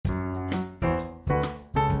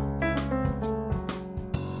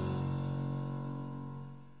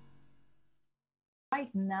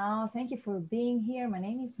right now. Thank you for being here. My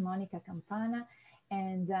name is Monica Campana,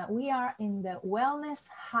 and we are in the Wellness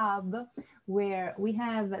Hub, where we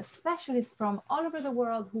have specialists from all over the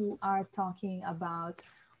world who are talking about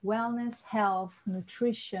wellness, health,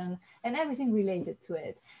 nutrition, and everything related to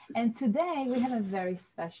it. And today we have a very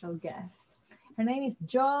special guest. Her name is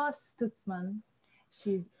Jo Stutzman.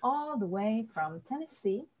 She's all the way from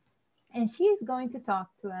Tennessee. And she is going to talk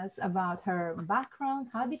to us about her background.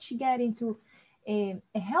 How did she get into a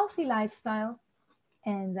healthy lifestyle?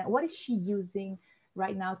 And what is she using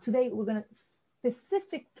right now? Today, we're going to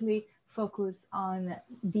specifically focus on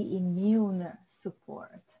the immune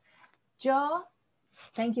support. Jo,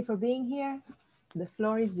 thank you for being here. The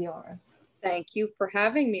floor is yours. Thank you for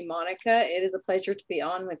having me, Monica. It is a pleasure to be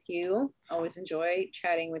on with you. Always enjoy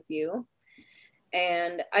chatting with you.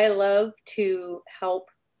 And I love to help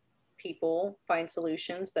people find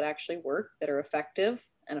solutions that actually work, that are effective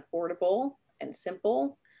and affordable and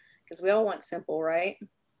simple, because we all want simple, right?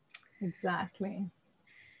 Exactly.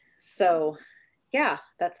 So yeah,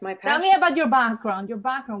 that's my passion. Tell me about your background.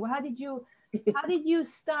 Well, how did you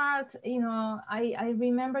start? I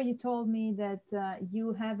remember you told me that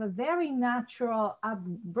you have a very natural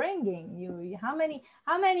upbringing. How many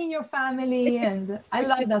in your family? And I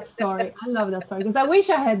love that story. Because I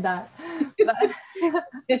wish I had that.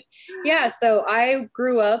 Yeah, so I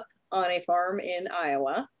grew up on a farm in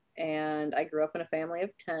Iowa, and I grew up in a family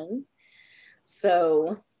of 10.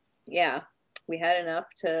 So yeah, we had enough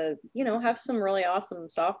to, have some really awesome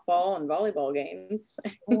softball and volleyball games.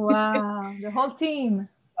 Wow, the whole team.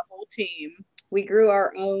 The whole team. We grew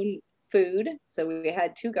our own food. So we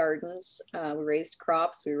had 2 gardens. We raised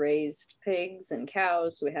crops. We raised pigs and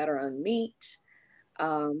cows. So we had our own meat,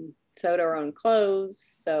 sewed our own clothes.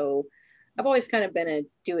 So I've always kind of been a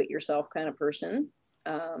do-it-yourself kind of person,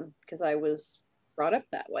 because I was brought up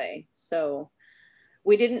that way. So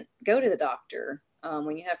we didn't go to the doctor.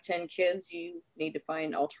 When you have 10 kids, you need to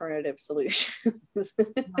find alternative solutions.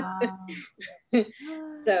 Wow.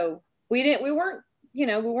 So we weren't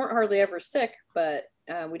hardly ever sick, but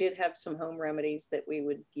we did have some home remedies that we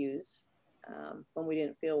would use when we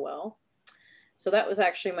didn't feel well. So that was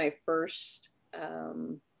actually my first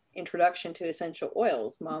introduction to essential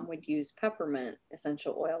oils. Mom would use peppermint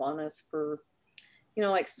essential oil on us for,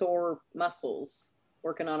 like sore muscles.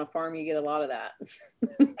 Working on a farm, you get a lot of that.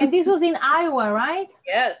 And this was in Iowa, right?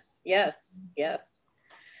 Yes. It's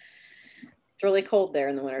really cold there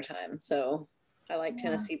in the wintertime. So I like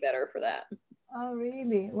Tennessee better for that. Oh,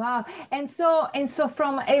 really? Wow. And so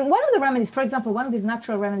from one of the remedies, for example, one of these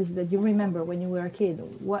natural remedies that you remember when you were a kid,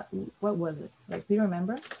 what was it? Like, do you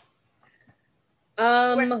remember?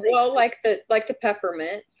 Well, like the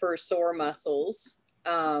peppermint for sore muscles,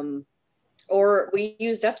 or we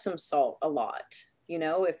used Epsom salt a lot.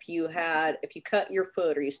 If you cut your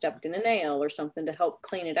foot or you stepped in a nail or something to help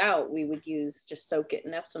clean it out, we would just soak it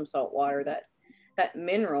in Epsom salt water. That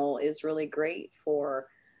mineral is really great for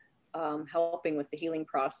helping with the healing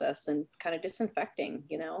process and kind of disinfecting,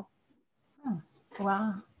 Oh,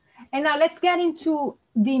 wow. And now let's get into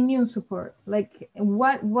the immune support. Like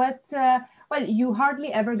well, you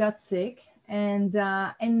hardly ever got sick, and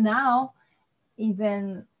now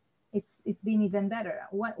even it's been even better.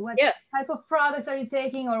 What yes. type of products are you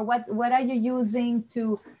taking, or what are you using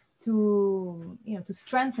to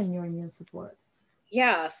strengthen your immune support?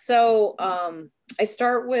 Yeah, so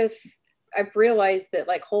I've realized that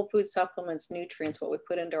like whole food supplements, nutrients, what we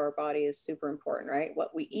put into our body is super important, right?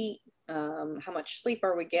 What we eat, how much sleep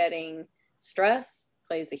are we getting? Stress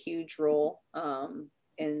plays a huge role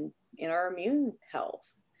in our immune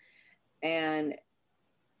health. And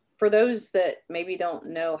for those that maybe don't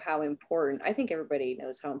know how important, I think everybody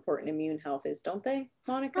knows how important immune health is, don't they,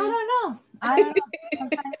 Monica? I don't know.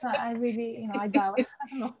 Sometimes I really, I doubt. I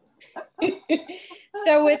don't know.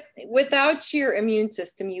 So without your immune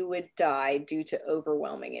system, you would die due to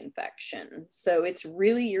overwhelming infection. So it's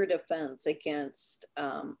really your defense against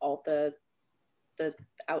all the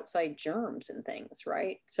outside germs and things,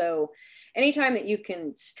 right? So anytime that you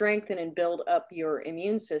can strengthen and build up your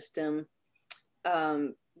immune system,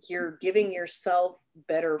 you're giving yourself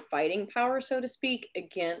better fighting power, so to speak,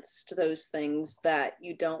 against those things that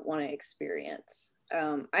you don't want to experience.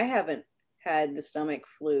 I haven't had the stomach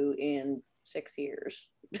flu in 6 years.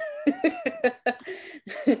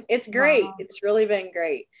 It's great. Wow. It's really been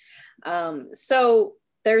great. So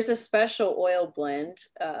there's a special oil blend.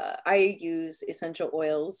 I use essential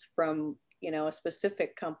oils from, a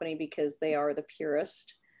specific company because they are the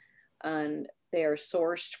purest, and they are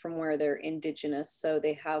sourced from where they're indigenous. So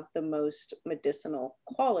they have the most medicinal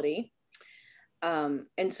quality. And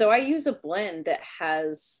so I use a blend that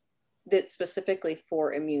has that's specifically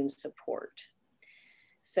for immune support.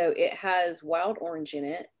 So it has wild orange in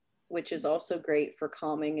it, which is also great for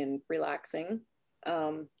calming and relaxing.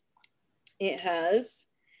 It has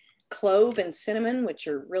clove and cinnamon, which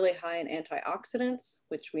are really high in antioxidants,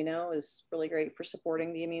 which we know is really great for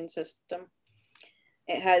supporting the immune system.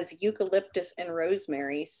 It has eucalyptus and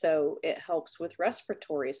rosemary, so it helps with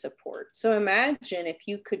respiratory support. So imagine if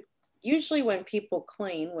you could, usually when people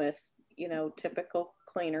clean with, you know, typical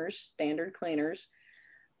cleaners, standard cleaners,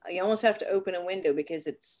 you almost have to open a window because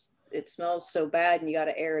it smells so bad and you got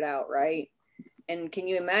to air it out, right? And can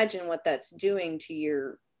you imagine what that's doing to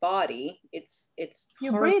your body?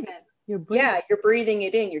 You're breathing. Yeah, you're breathing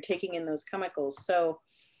it in, you're taking in those chemicals. So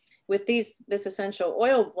with this essential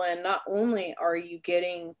oil blend, not only are you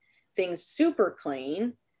getting things super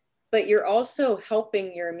clean, but you're also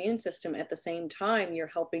helping your immune system at the same time. You're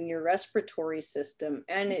helping your respiratory system,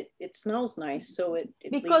 and it smells nice. So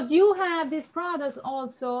because you have these products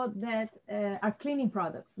also that are cleaning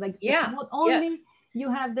products. Like, yeah, not only you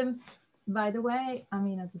have them. By the way, I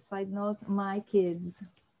mean, as a side note, my kids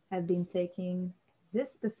have been taking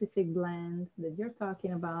this specific blend that you're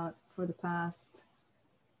talking about for the past,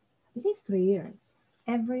 I believe, 3 years,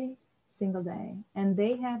 every single day, and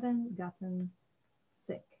they haven't gotten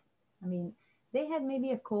sick. I mean, they had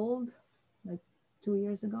maybe a cold like 2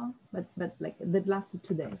 years ago, but like that lasted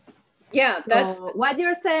 2 days. Yeah, that's so what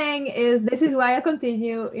you're saying is, this is why I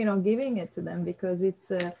continue, you know, giving it to them, because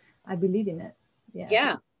it's I believe in it.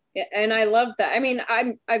 Yeah, and I love that. I mean,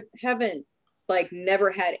 I haven't like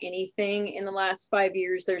never had anything in the last 5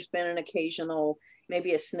 years. There's been an occasional,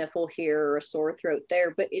 maybe a sniffle here or a sore throat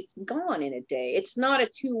there, but it's gone in a day. It's not a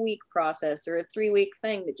 2-week process or a 3-week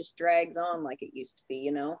thing that just drags on like it used to be,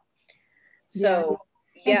 you know? So,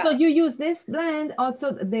 yeah. And so you use this blend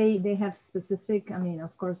also, they have specific, I mean,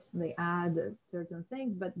 of course they add certain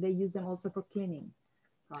things, but they use them also for cleaning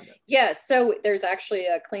products. Yeah, so there's actually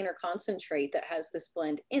a cleaner concentrate that has this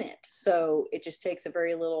blend in it. So it just takes a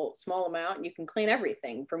very little small amount and you can clean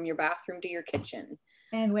everything from your bathroom to your kitchen.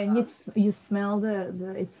 And when you smell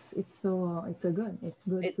it's so good. It's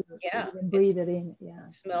good to even breathe it in. Yeah.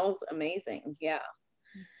 It smells amazing. Yeah.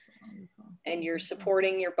 And you're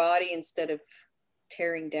supporting your body instead of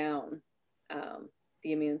tearing down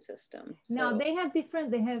the immune system. So, now they have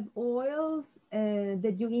oils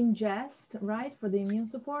that you ingest, right, for the immune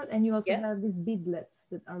support, and you also have these beadlets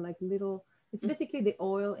that are like little, it's basically the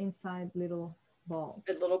oil inside little balls.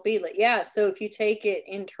 A little beadlet, yeah. So if you take it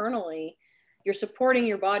internally, you're supporting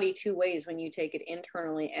your body 2 ways when you take it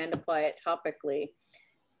internally and apply it topically.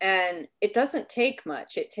 And it doesn't take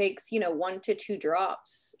much. It takes, 1 to 2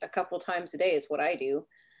 drops a couple times a day is what I do.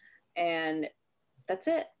 And that's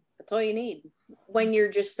it. That's all you need. When you're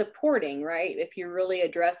just supporting, right? If you're really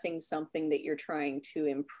addressing something that you're trying to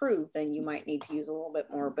improve, then you might need to use a little bit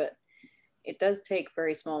more, but it does take a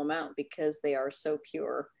very small amount because they are so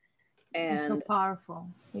pure and so powerful.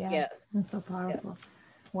 Yeah. Yes. And so powerful. Yes.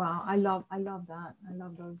 Wow. I love that. I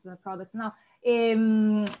love those products. Now,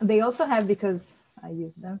 they also have, because I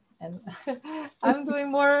use them and I'm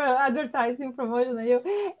doing more advertising promotion than you,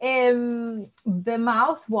 the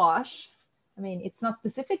mouthwash. I mean, it's not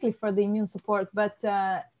specifically for the immune support, but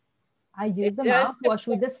I use the mouthwash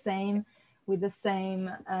with the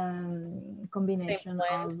same combination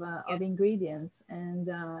of ingredients, and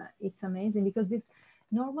it's amazing because this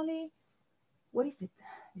normally, what is it?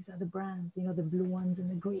 These are the brands, the blue ones and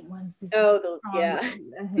the green ones.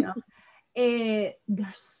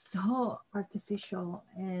 They're so artificial,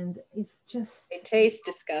 and it's just, it tastes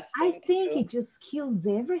disgusting. I think it just kills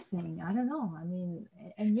everything. I don't know. I mean,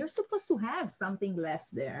 and you're supposed to have something left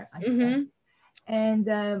there, I think. And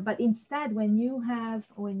but instead, when you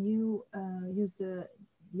use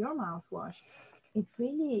your mouthwash, it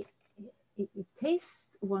really it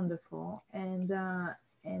tastes wonderful, and I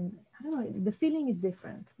don't know, the feeling is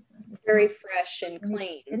different. It's very fresh and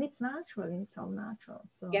clean, and it's natural. And it's all natural.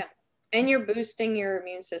 So yeah. And you're boosting your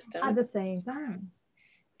immune system at the same time.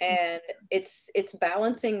 And it's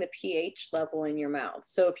balancing the pH level in your mouth.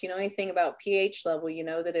 So if you know anything about pH level, you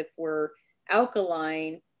know that if we're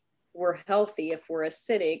alkaline, we're healthy. If we're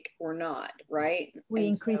acidic, we're not, right? We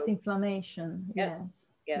increase inflammation. Yes.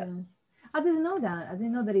 I didn't know that. I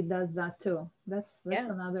didn't know that it does that too. That's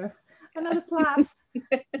another plus.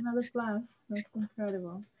 Another plus. That's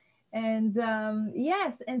incredible. And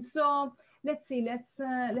yes, and so let's see.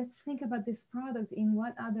 Let's think about this product. In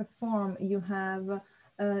what other form you have?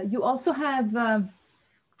 You also have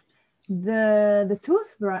the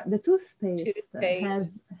toothpaste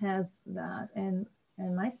has that, and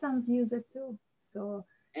my sons use it too. So,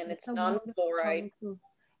 and it's non-fluoride.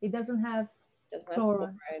 It doesn't have Doesn't have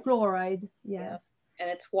fluoride. Fluoride, yes. Yeah. And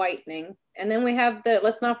it's whitening. And then we have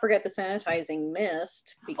let's not forget the sanitizing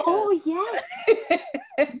mist. Because... Oh, yes.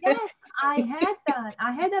 Yes, I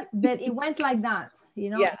had that it went like that, you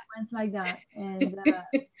know, yeah. It went like that. And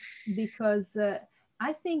because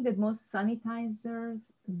I think that most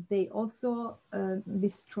sanitizers, they also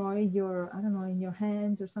destroy your, I don't know, in your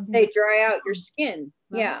hands or something. They dry out your skin.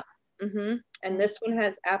 Right? Yeah. Mm-hmm. And this one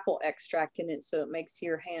has apple extract in it, so it makes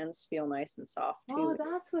your hands feel nice and soft too. Oh,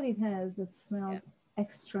 that's what it has. It smells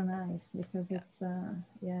extra nice because it's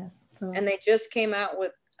yes. So, and they just came out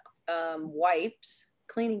with wipes,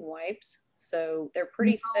 cleaning wipes, so they're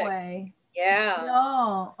pretty thick. Way. Yeah.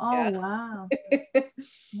 No. Oh, wow.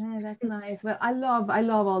 Yeah, that's nice. Well, I love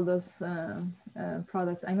all those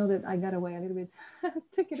products. I know that I got away a little bit,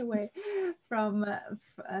 took it away from,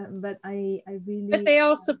 but I really. But they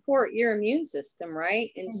all support your immune system,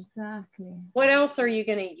 right? And exactly. What else are you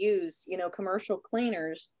going to use? You know, commercial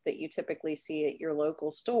cleaners that you typically see at your local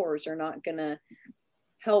stores are not going to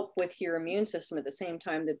help with your immune system at the same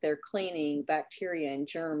time that they're cleaning bacteria and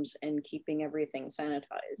germs and keeping everything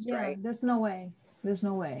sanitized, right? There's no way. There's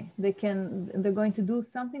no way they're going to do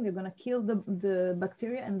something. They're going to kill the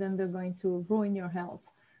bacteria, and then they're going to ruin your health.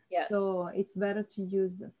 Yes. So it's better to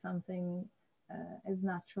use something as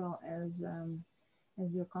natural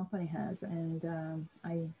as your company has, and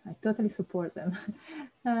I totally support them.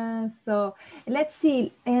 So let's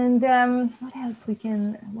see, and what else we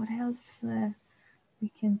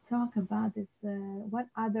can talk about this. What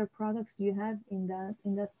other products do you have in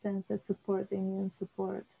that sense that support the immune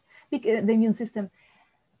system?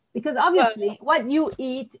 Because obviously what you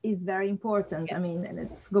eat is very important. I mean,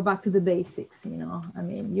 let's go back to the basics, you know. I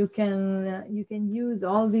mean, you can use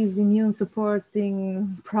all these immune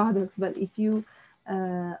supporting products, but if you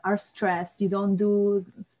are stressed, you don't do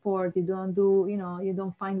sport, you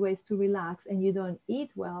don't find ways to relax, and you don't eat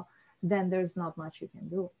well, then there's not much you can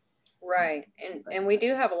do. Right. And we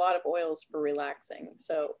do have a lot of oils for relaxing.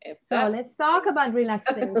 So let's talk about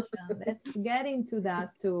relaxation. Let's get into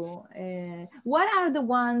that too. What are the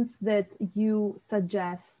ones that you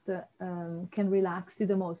suggest can relax you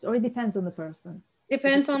the most, or it depends on the person?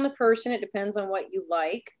 Depends on the person. It depends on what you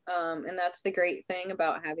like. And that's the great thing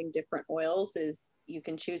about having different oils is you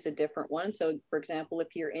can choose a different one. So for example,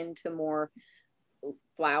 if you're into more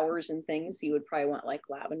flowers and things, you would probably want like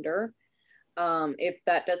lavender. If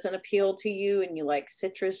that doesn't appeal to you and you like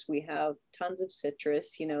citrus, we have tons of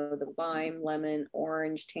citrus, you know, the lime, lemon,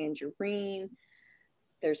 orange, tangerine.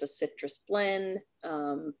 There's a citrus blend.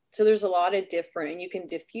 So there's a lot of different, and you can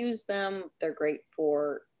diffuse them. They're great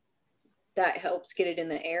for, that helps get it in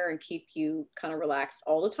the air and keep you kind of relaxed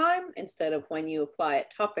all the time, instead of when you apply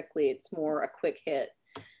it topically, it's more a quick hit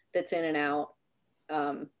that's in and out.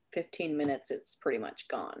 15 minutes, it's pretty much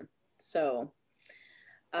gone. So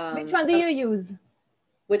which one do you use?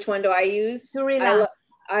 Which one do I use? To relax.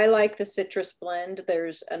 I like the citrus blend.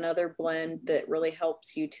 There's another blend that really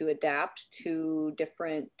helps you to adapt to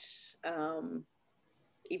different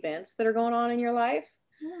events that are going on in your life.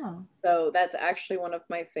 Yeah. So that's actually one of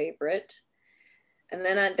my favorite. And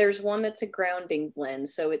then there's one that's a grounding blend.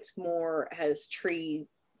 So it's more, has tree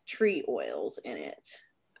oils in it.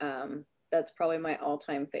 That's probably my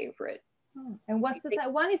all-time favorite. Oh, and what's the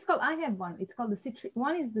one is called? I have one. It's called the citrus.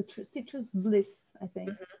 One is the citrus bliss, I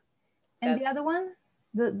think. Mm-hmm. And the other one,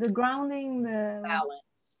 the grounding, the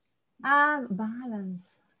balance.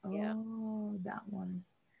 Balance. Oh, yeah. That one.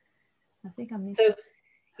 I think I'm missing.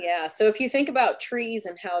 So if you think about trees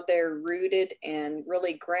and how they're rooted and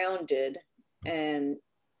really grounded, and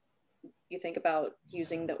you think about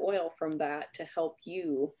using the oil from that to help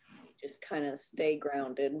you just kind of stay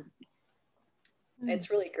grounded.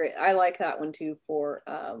 It's really great. I like that one too for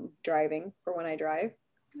driving, for when I drive.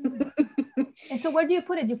 And so where do you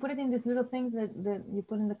put it? You put it in these little things that you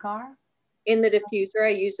put in the car? In the diffuser. I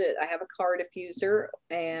use it. I have a car diffuser,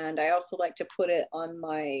 and I also like to put it on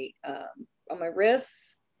my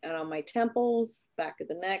wrists and on my temples, back of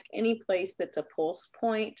the neck. Any place that's a pulse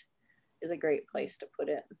point is a great place to put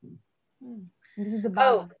it. And this is the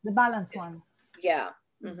balance one. Yeah.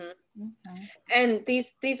 Mm-hmm. Okay. And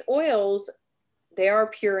these oils, they are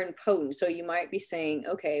pure and potent. So you might be saying,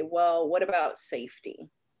 okay, well, what about safety?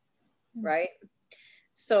 Right?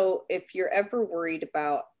 So if you're ever worried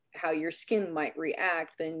about how your skin might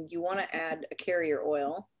react, then you want to add a carrier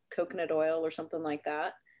oil, coconut oil or something like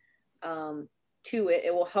that, to it.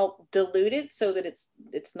 It will help dilute it so that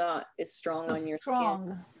it's not as strong on your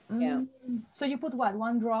skin. Yeah. So you put what?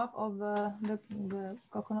 1 drop of the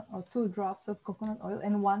coconut, or 2 drops of coconut oil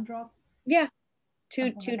and 1 drop? Yeah.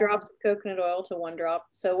 Two drops of coconut oil to 1 drop.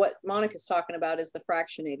 So what Monica's talking about is the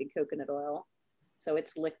fractionated coconut oil. So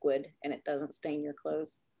it's liquid and it doesn't stain your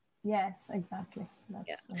clothes. Yes, exactly. That's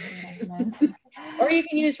Yeah. what I meant. Or you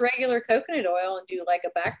can use regular coconut oil and do like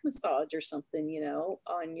a back massage or something,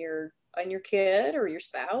 on your kid or your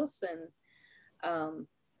spouse, and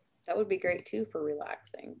that would be great too for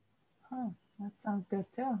relaxing. Oh, that sounds good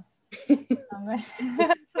too.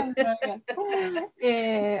 That sounds very good.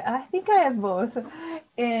 Yeah, I think I have both,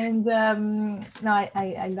 and no,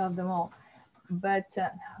 I love them all. But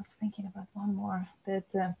I was thinking about one more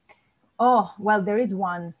that. Oh, well, there is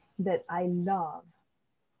one that I love,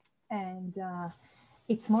 and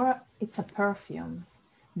it's a perfume,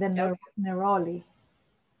 the Okay. Neroli.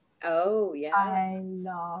 Oh yeah. I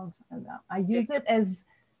love. I use it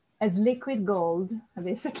as liquid gold,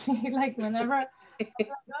 basically. Like whenever I'm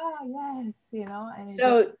like, oh yes, and it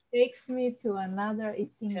So just takes me to another.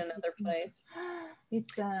 another place.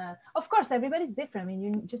 It's of course everybody's different. I mean,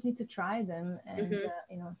 you just need to try them and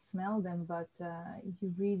Mm-hmm. smell them, but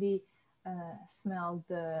you really smell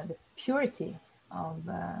the purity of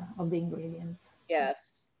the ingredients.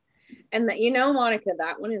 Yes. And Monica,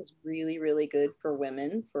 that one is really, really good for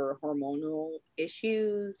women for hormonal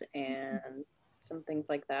issues and some things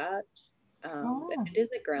like that. Oh, It is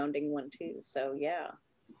a grounding one too. So yeah.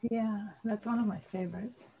 yeah, that's one of my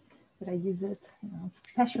favorites. But I use it, on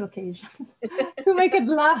special occasions to make it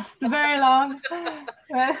last very long.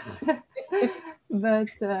 But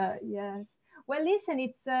yes. Well, listen,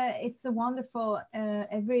 it's a wonderful.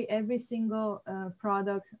 Every single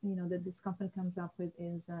product that this company comes up with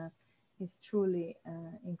is truly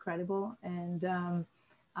incredible, and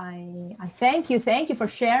I thank you for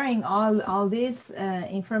sharing all this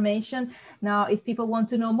information. Now, if people want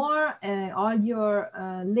to know more, all your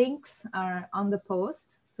links are on the post,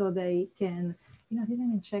 so they can, I didn't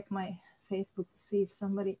even check my Facebook to see if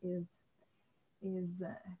somebody is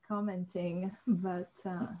commenting, but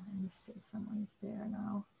let me see if someone is there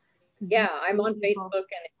now. Yeah, I'm on Facebook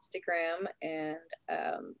and Instagram, and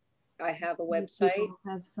I have a website. People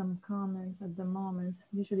have some comments at the moment.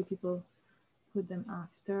 Usually people put them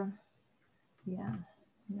after. Yeah,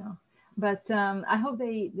 but I hope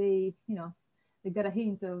they got a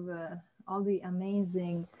hint of all the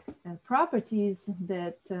amazing properties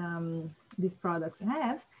that these products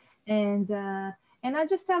have, and I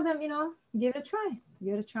just tell them, give it a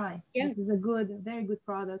try. Yeah. This is very good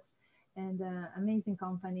product, and amazing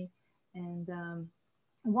company, and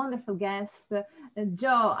wonderful guest.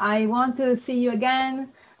 Joe, I want to see you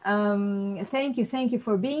again. Thank you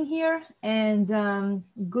for being here, and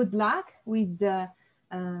good luck with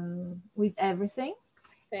everything.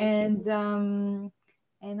 Thank you.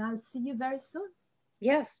 And I'll see you very soon.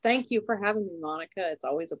 Yes, thank you for having me, Monica. It's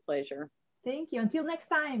always a pleasure. Thank you. Until next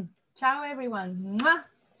time. Ciao, everyone. Mwah.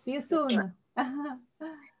 See you soon.